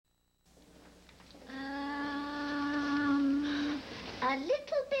A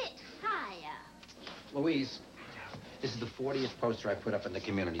little bit higher. Louise, this is the 40th poster I put up in the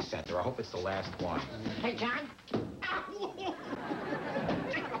community center. I hope it's the last one. Hey, John.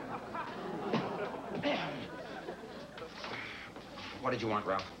 What did you want,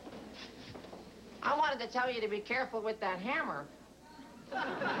 Ralph? I wanted to tell you to be careful with that hammer.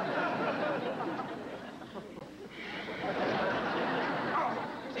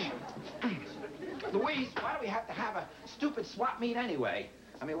 Louise, why do we have to have a stupid swap meet anyway?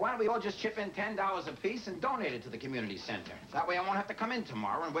 I mean, why don't we all just chip in $10 apiece and donate it to the community center? That way I won't have to come in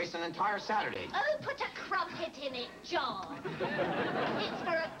tomorrow and waste an entire Saturday. Oh, put a crumpet in it, John. It's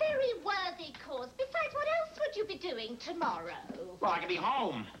for a very worthy cause. Besides, what else would you be doing tomorrow? Well, I could be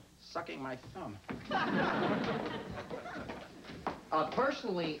home, sucking my thumb.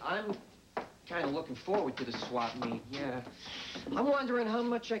 Personally, I'm kind of looking forward to the swap meet, yeah. I'm wondering how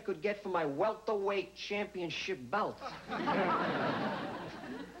much I could get for my welterweight championship belt.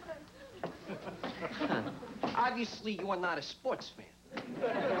 Obviously, you are not a sports fan.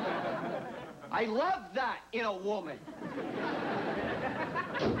 I love that in a woman.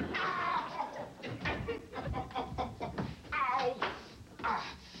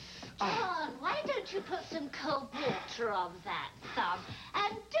 John, why don't you put some cold water on that thumb?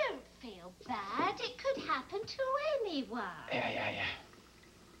 And don't feel bad. It could happen to anyone. Yeah.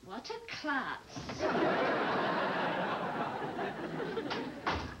 What a klutz.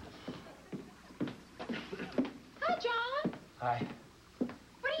 Hi, John. Hi.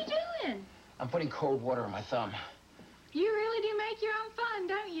 What are you doing? I'm putting cold water on my thumb. You really do make your own fun,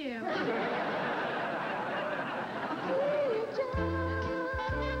 don't you?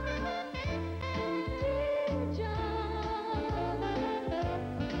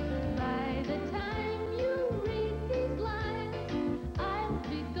 By the time you read these lines, I'll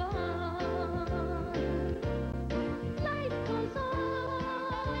be gone. Life goes on,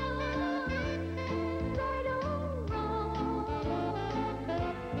 right or wrong.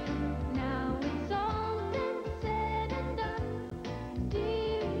 Now it's all been said and done,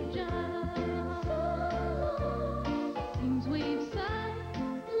 dear John. Seems we've sung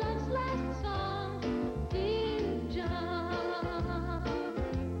love's last song, dear John.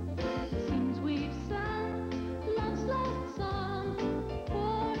 Seems we've sung love's last song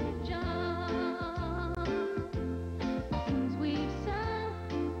for John. Seems we've sung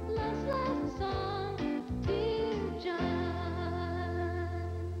love's last song, dear John.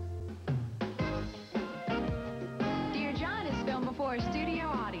 Dear John is filmed before a studio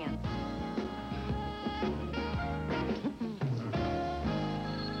audience.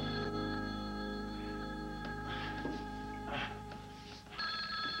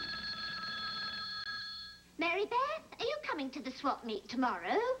 Mary Beth, are you coming to the swap meet tomorrow?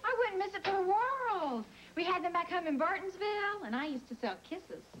 I wouldn't miss it for the world. We had them back home in Burtonsville, and I used to sell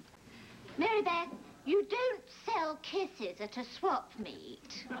kisses. Mary Beth, you don't sell kisses at a swap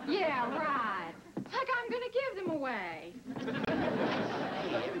meet. Yeah, right. Like I'm gonna give them away.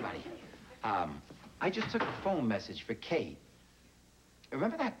 Hey, everybody. I just took a phone message for Kate.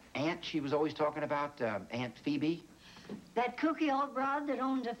 Remember that aunt she was always talking about, Aunt Phoebe? That kooky old broad that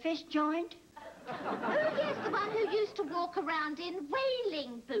owned a fish joint? Oh, yes, the one who used to walk around in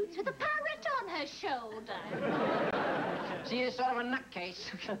whaling boots with a parrot on her shoulder. She is sort of a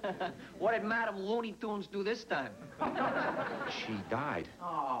nutcase. What did Madam Looney Tunes do this time? She died.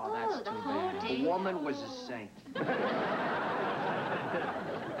 Oh, that's the too poor bad. dear. The woman was a saint.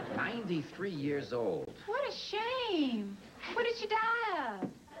 93 years old. What a shame. What did she die of?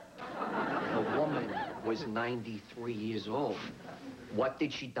 The woman was 93 years old. What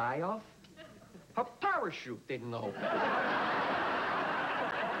did she die of? Her parachute didn't open. Yeah,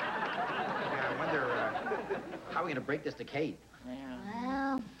 I wonder, how are we going to break this to Kate?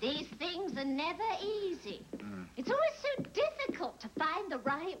 Well, these things are never easy. It's always so difficult to find the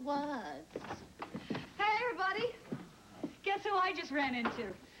right words. Hey, everybody. Guess who I just ran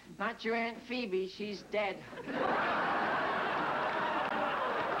into? Not your Aunt Phoebe. She's dead.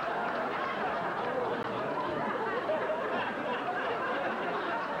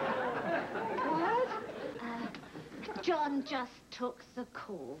 John just took the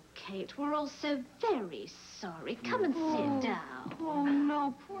call, Kate. We're all so very sorry. Come and sit down. Oh,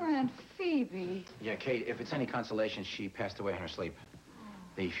 no, poor Aunt Phoebe. Yeah, Kate, if it's any consolation, she passed away in her sleep.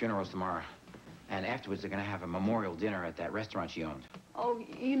 The funeral's tomorrow. And afterwards, they're going to have a memorial dinner at that restaurant she owned. Oh,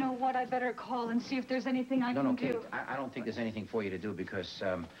 you know what? I better call and see if there's anything I can No, Kate, do. I don't think there's anything for you to do because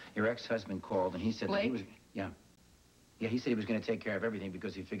your ex-husband called and he said that he was... Blake? Yeah. Yeah, he said he was going to take care of everything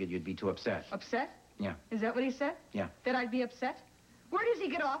because he figured you'd be too upset. Upset? Yeah. Is that what he said? Yeah. That I'd be upset? Where does he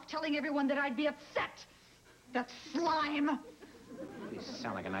get off telling everyone that I'd be upset? That slime. You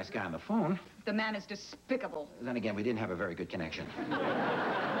sound like a nice guy on the phone. The man is despicable. Then again, we didn't have a very good connection. Do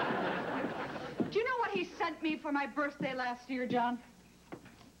you know what he sent me for my birthday last year, John?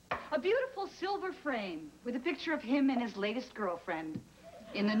 A beautiful silver frame with a picture of him and his latest girlfriend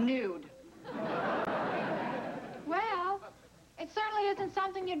in the nude. Well, it certainly isn't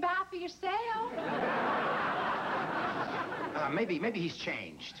something you'd buy for yourself. Maybe he's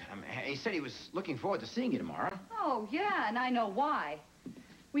changed. He said he was looking forward to seeing you tomorrow. Oh, yeah, and I know why.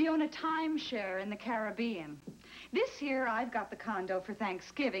 We own a timeshare in the Caribbean. This year, I've got the condo for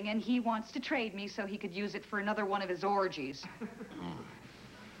Thanksgiving, and he wants to trade me so he could use it for another one of his orgies.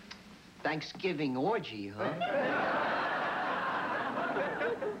 Thanksgiving orgy, huh?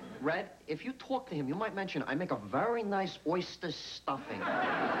 Red, if you talk to him, you might mention I make a very nice oyster stuffing.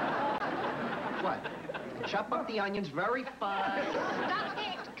 What? Chop up the onions very fine. Stop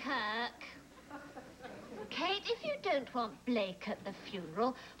it, Kirk. Kate, if you don't want Blake at the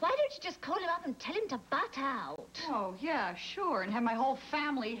funeral, why don't you just call him up and tell him to butt out? Oh, yeah, sure, and have my whole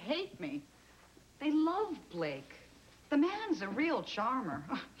family hate me. They love Blake. The man's a real charmer.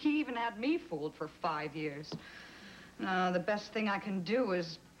 He even had me fooled for 5 years. The best thing I can do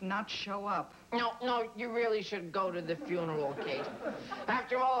is not show up. No, you really should go to the funeral, Kate.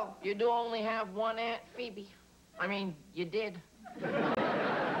 After all, you do only have one Aunt Phoebe. I mean, you did.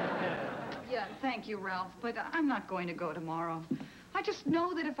 Yeah, thank you, Ralph, but I'm not going to go tomorrow. I just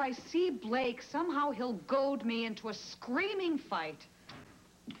know that if I see Blake, somehow he'll goad me into a screaming fight.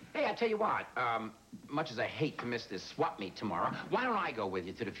 Hey, I tell you what, much as I hate to miss this swap meet tomorrow, why don't I go with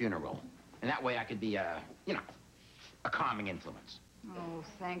you to the funeral? And that way I could be, a calming influence. Oh,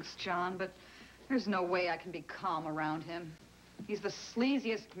 thanks, John, but there's no way I can be calm around him. He's the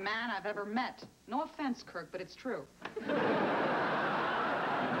sleaziest man I've ever met. No offense, Kirk, but it's true.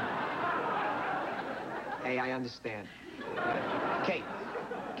 Hey, I understand. Kate,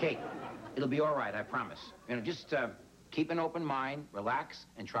 it'll be all right, I promise. Just keep an open mind, relax,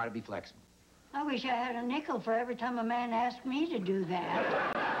 and try to be flexible. I wish I had a nickel for every time a man asked me to do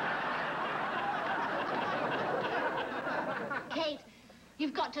that. Kate,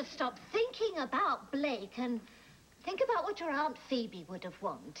 you've got to stop thinking about Blake and think about what your Aunt Phoebe would have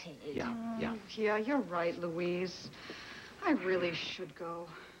wanted. Yeah. Yeah, you're right, Louise. I really should go.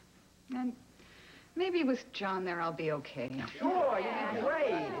 And maybe with John there, I'll be okay. Sure, you'll be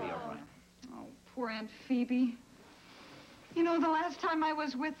great. Oh, poor Aunt Phoebe. You know, the last time I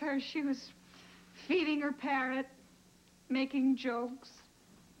was with her, she was feeding her parrot, making jokes.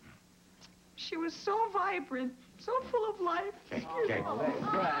 She was so vibrant, so full of life. Kate. Come on,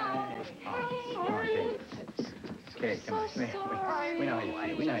 Kate. Kate, come on. Sorry. We know how you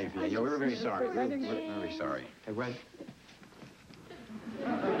feel. We know how you feel. We're very sorry. We're very sorry. Hey, Red.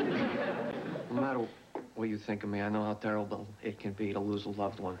 No matter what you think of me, I know how terrible it can be to lose a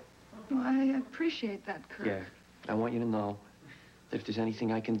loved one. Well, I appreciate that, Kirk. Yeah. I want you to know that if there's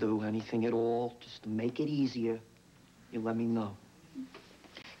anything I can do, anything at all, just to make it easier, you let me know.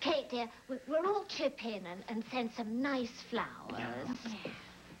 Kate, dear, we'll all chip in and send some nice flowers. Yeah.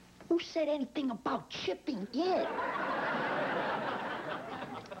 Who said anything about chipping yet?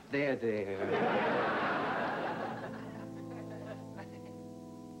 There.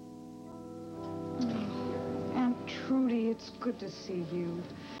 Aunt Trudy, it's good to see you.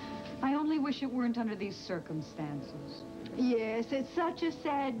 I only wish it weren't under these circumstances. Yes, it's such a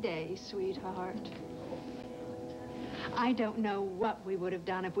sad day, sweetheart. I don't know what we would have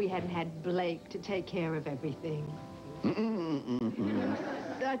done if we hadn't had Blake to take care of everything.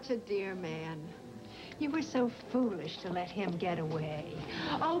 Such a dear man. You were so foolish to let him get away.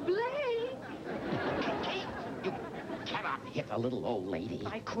 Oh, Blake! Kate, you cannot hit a little old lady.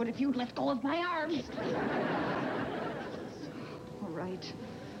 I could if you'd let go of my arms. All right.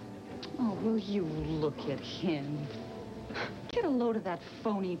 Oh, will you look at him? Get a load of that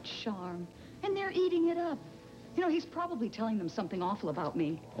phony charm. And they're eating it up. You know, he's probably telling them something awful about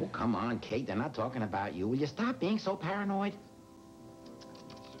me. Oh, come on, Kate. They're not talking about you. Will you stop being so paranoid?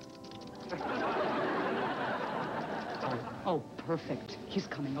 Oh, perfect. He's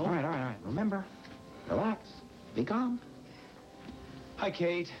coming over. All right. Remember, relax. Be calm. Hi,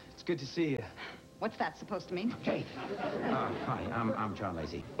 Kate. It's good to see you. What's that supposed to mean? Kate. Hi, I'm John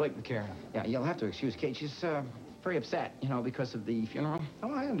Lacey. Blake McCarron. Yeah, you'll have to excuse Kate. She's very upset, because of the funeral.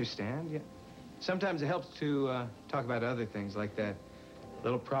 Oh, I understand. Yeah. Sometimes it helps to talk about other things like that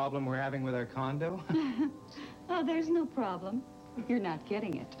little problem we're having with our condo. Oh, there's no problem. You're not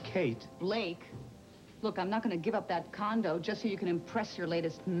getting it. Kate. Blake. Look, I'm not going to give up that condo just so you can impress your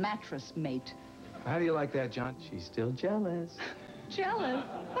latest mattress mate. How do you like that, John? She's still jealous. Jealous?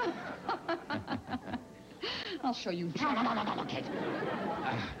 I'll show you. No, Kate.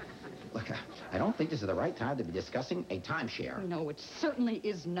 Look, I don't think this is the right time to be discussing a timeshare. No, it certainly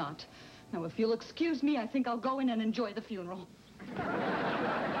is not. Now, if you'll excuse me, I think I'll go in and enjoy the funeral.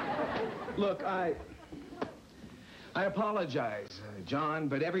 Look, I apologize, John,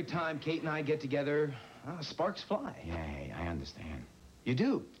 but every time Kate and I get together, sparks fly. Yeah, I understand. You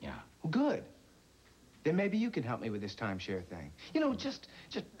do? Yeah. Well, good. Then maybe you can help me with this timeshare thing. You know, just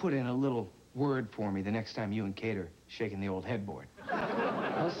put in a little word for me the next time you and Kate are shaking the old headboard.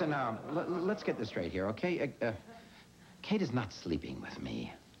 Listen, let's get this straight here, okay? Kate is not sleeping with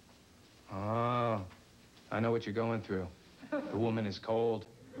me. Oh, I know what you're going through. The woman is cold.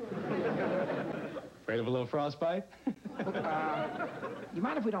 Afraid of a little frostbite? Look, you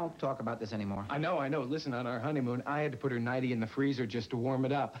mind if we don't talk about this anymore? I know. Listen, on our honeymoon, I had to put her nightie in the freezer just to warm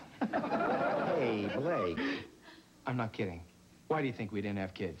it up. Hey, Blake. I'm not kidding. Why do you think we didn't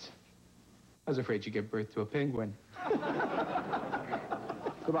have kids? I was afraid you'd give birth to a penguin.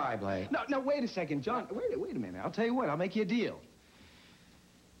 Goodbye, Blake. No, wait a second, John. Wait a minute. I'll tell you what. I'll make you a deal.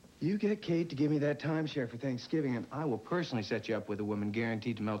 You get Kate to give me that timeshare for Thanksgiving, and I will personally set you up with a woman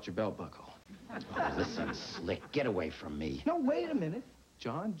guaranteed to melt your belt buckle. Oh, listen, Slick, get away from me. No, wait a minute.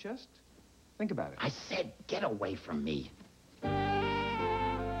 John, just think about it. I said get away from me.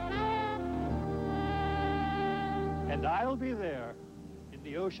 And I'll be there in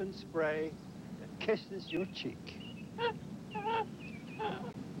the ocean spray that kisses your cheek.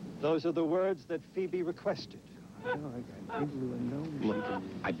 Those are the words that Phoebe requested. Look,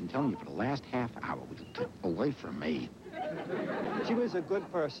 I've been telling you for the last half hour, will you get away from me? She was a good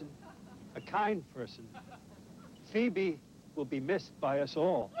person, a kind person. Phoebe will be missed by us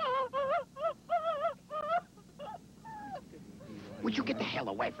all. Would you get the hell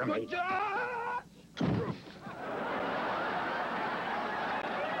away from me?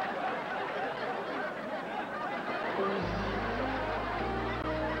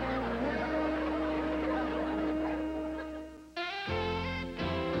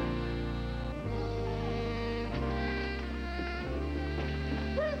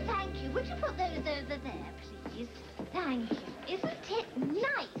 Over there, please. Thank you. Isn't it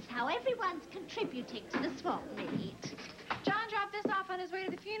nice how everyone's contributing to the swap meet? John dropped this off on his way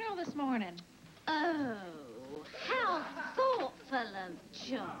to the funeral this morning. Oh, how thoughtful of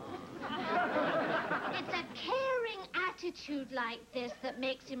John. It's a caring attitude like this that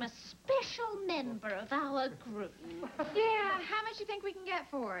makes him a special member of our group. Yeah, how much do you think we can get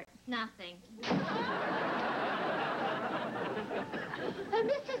for it? Nothing. Oh,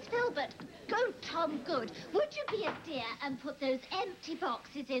 Mrs. Philbert, go Tom Good. Would you be a dear and put those empty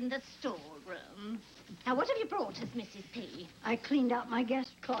boxes in the storeroom? Now, what have you brought us, Mrs. P? I cleaned out my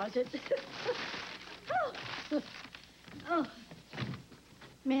guest closet. Oh.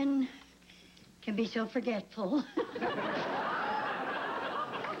 Men can be so forgetful.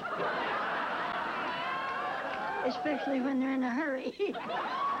 Especially when they're in a hurry.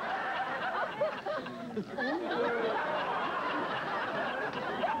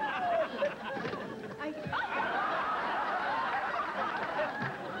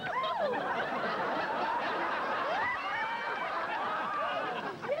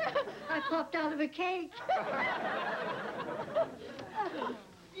 I popped out of a cake.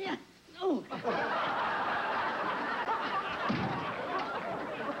 Yeah. Oh.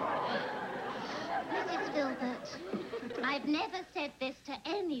 Mrs. Philbert, I've never said this to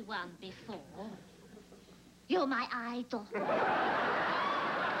anyone before. You're my idol.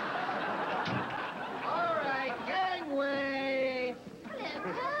 All right, gangway.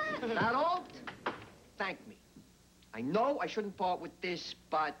 Hello, Kirk. Now, don't thank me. I know I shouldn't part with this,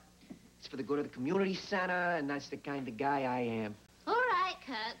 but it's for the good of the community center, and that's the kind of guy I am. All right,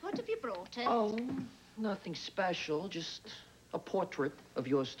 Kirk. What have you brought us? Oh, nothing special. Just a portrait of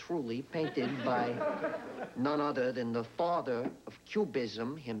yours truly, painted by none other than the father of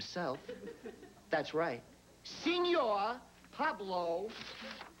Cubism himself. That's right. Signor Pablo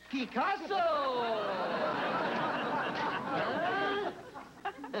Picasso!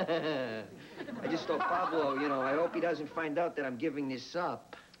 I just thought, Pablo, you know, I hope he doesn't find out that I'm giving this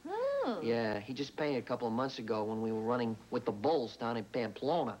up. Oh. Yeah, he just painted a couple of months ago when we were running with the Bulls down in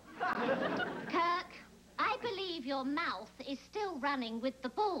Pamplona. Kirk, I believe your mouth is still running with the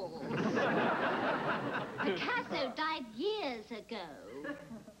Bulls. Picasso died years ago.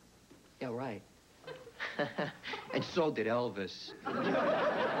 Yeah, right. And so did Elvis.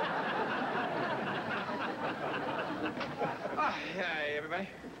 Hey, everybody.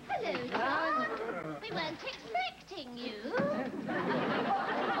 Hello, John. We weren't expecting you.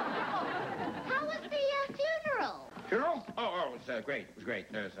 How was the funeral? Funeral? Oh, it was great. It was great.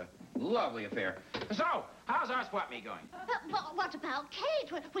 It was a lovely affair. So, how's our swap meet going? But what about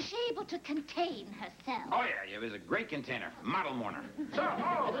Kate? Was she able to contain herself? Oh, yeah, it was a great container. Model mourner. So, look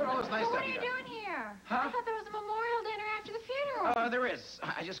at all this nice stuff. What are you doing here? Huh? I thought there was a memorial dinner after the funeral. There is.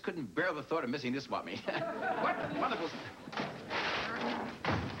 I just couldn't bear the thought of missing this swap meet. What? Wonderful.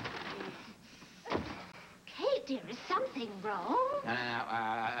 Kate, dear, is something wrong?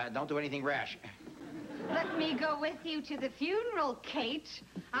 No, don't do anything rash. Let me go with you to the funeral, Kate.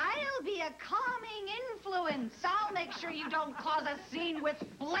 I'll be a calming influence. I'll make sure you don't cause a scene with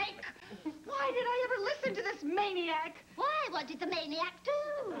Blake. Why did I ever listen to this maniac? Why? What did the maniac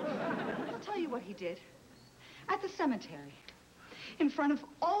do? I'll tell you what he did. At the cemetery, in front of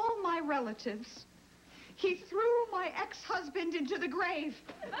all my relatives, he threw my ex-husband into the grave.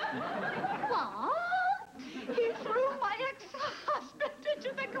 What? He threw my ex-husband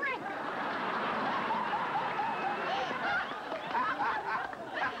into the grave.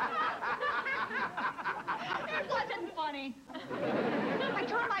 It wasn't funny. I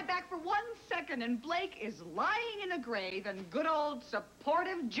turned my back for 1 second, and Blake is lying in a grave, and good old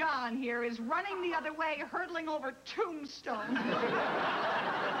supportive John here is running the other way, hurtling over tombstones.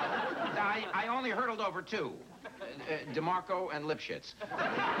 I only hurtled over 2. DeMarco and Lipschitz.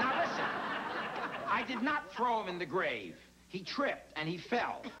 Now, listen. I did not throw him in the grave. He tripped, and he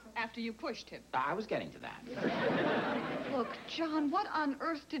fell. After you pushed him. I was getting to that. Look, John, what on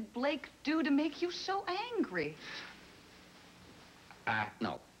earth did Blake do to make you so angry?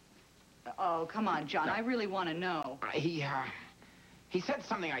 No. Oh, come on, John. No. I really want to know. He said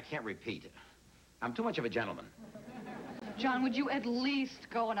something I can't repeat. I'm too much of a gentleman. John, would you at least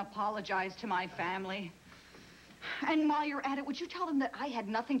go and apologize to my family? And while you're at it, would you tell them that I had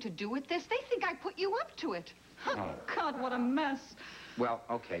nothing to do with this? They think I put you up to it. Oh, God, what a mess. Well,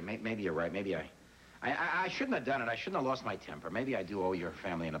 okay, maybe you're right. Maybe I shouldn't have done it. I shouldn't have lost my temper. Maybe I do owe your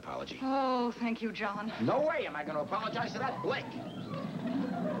family an apology. Oh, thank you, John. No way am I going to apologize to that Blake.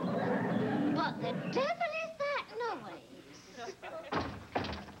 What the devil is that noise?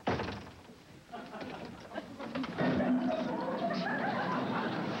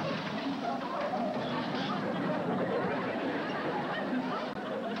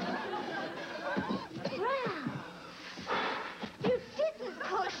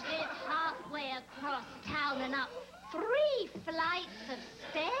 Across town and up 3 flights of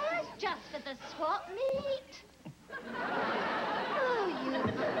stairs just for the swap meet? Oh, you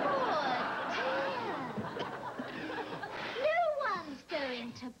poor dear. No one's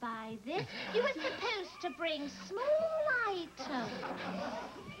going to buy this. You were supposed to bring small items.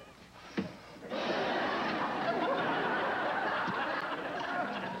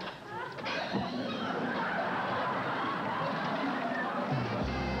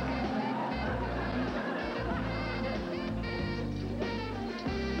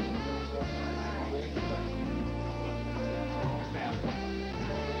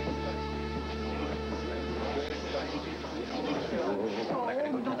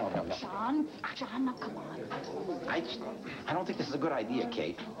 John, now come on. I don't think this is a good idea,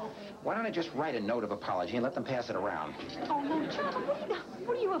 Kate. Why don't I just write a note of apology and let them pass it around? Oh, no, John,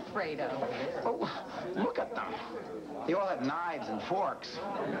 what are you afraid of? Oh, look at them. They all have knives and forks.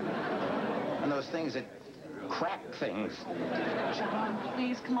 And those things that crack things. John,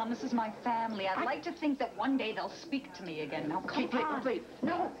 please, come on. This is my family. I'd like to think that one day they'll speak to me again. Now, come on. Please.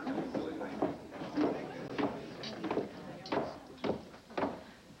 No.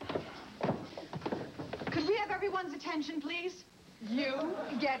 Could we have everyone's attention, please? You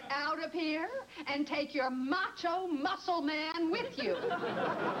get out of here and take your macho muscle man with you.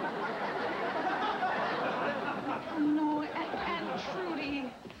 No, and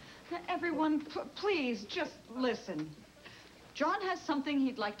Trudy, everyone, please, just listen. John has something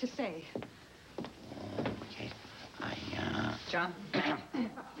he'd like to say. Okay, John?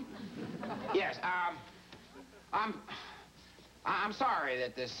 Yes, I'm sorry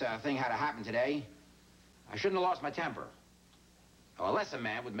that this thing had to happen today. I shouldn't have lost my temper. Well, unless a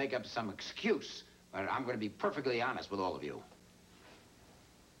man would make up some excuse, but I'm going to be perfectly honest with all of you.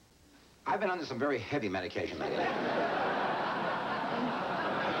 I've been under some very heavy medication lately.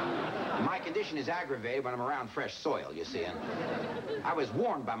 My condition is aggravated when I'm around fresh soil, you see, and I was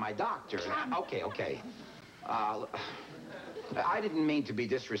warned by my doctor. Okay. I didn't mean to be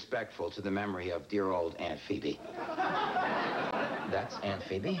disrespectful to the memory of dear old Aunt Phoebe. That's Aunt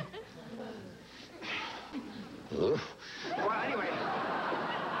Phoebe? Oof. Well, anyway,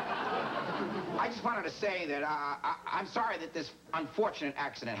 I just wanted to say that I'm sorry that this unfortunate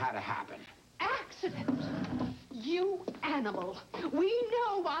accident had to happen. Accident? You animal. We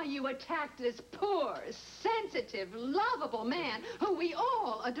know why you attacked this poor, sensitive, lovable man who we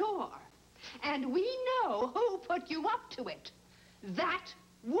all adore. And we know who put you up to it. That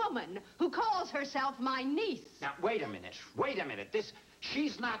woman who calls herself my niece. Now, wait a minute. Wait a minute.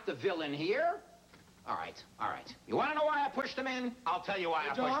 She's not the villain here. All right, all right. You want to know why I pushed him in? I'll tell you why I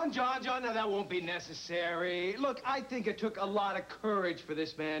pushed him. John, now that won't be necessary. Look, I think it took a lot of courage for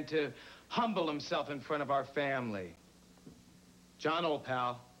this man to humble himself in front of our family. John, old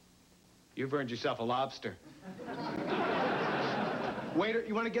pal, you've earned yourself a lobster. Waiter,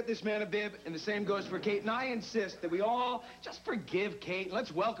 you want to get this man a bib? And the same goes for Kate. And I insist that we all just forgive Kate and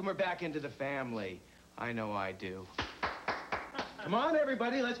let's welcome her back into the family. I know I do. Come on,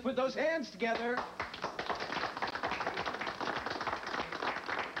 everybody, let's put those hands together.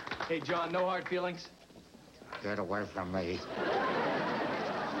 Hey, John, no hard feelings? Get away from me.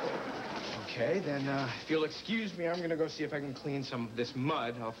 Okay, then, if you'll excuse me, I'm gonna go see if I can clean some of this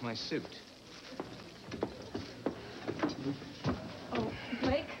mud off my suit. Oh,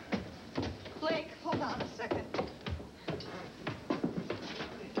 Blake? Blake, hold on a second.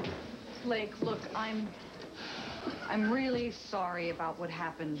 Blake, look, I'm really sorry about what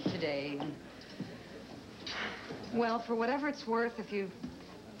happened today. Well, for whatever it's worth, if you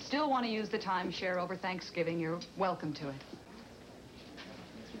still want to use the timeshare over Thanksgiving, you're welcome to it.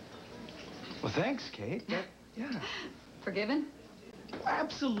 Well, thanks, Kate. Yeah. Forgiven?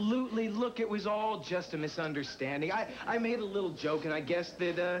 Absolutely. Look, it was all just a misunderstanding. I made a little joke, and I guess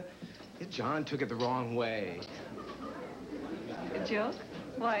that John took it the wrong way. A joke?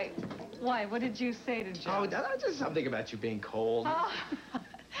 Why? What did you say to John? Oh, just something about you being cold. Oh,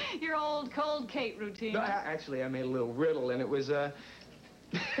 your old cold Kate routine. No, actually, I made a little riddle, and it was,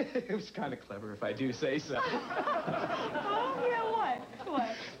 it was kind of clever, if I do say so. Oh, yeah, what?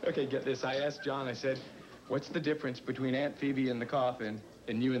 Okay, get this. I asked John, I said, what's the difference between Aunt Phoebe in the coffin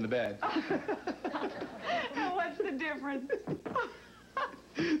and you in the bed? What's the difference?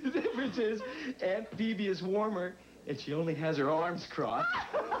 The difference is Aunt Phoebe is warmer, and she only has her arms crossed.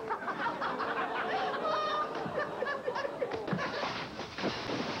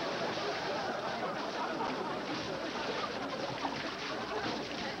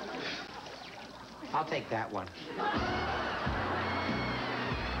 I'll take that one.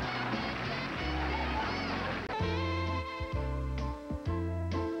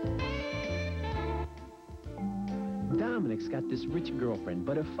 Dominic's got this rich girlfriend,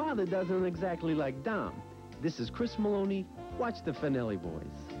 but her father doesn't exactly like Dom. This is Chris Maloney. Watch the Finelli Boys.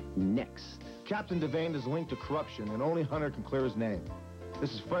 Next. Captain Devane is linked to corruption, and only Hunter can clear his name.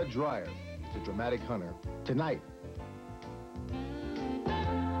 This is Fred Dreyer, the dramatic Hunter. Tonight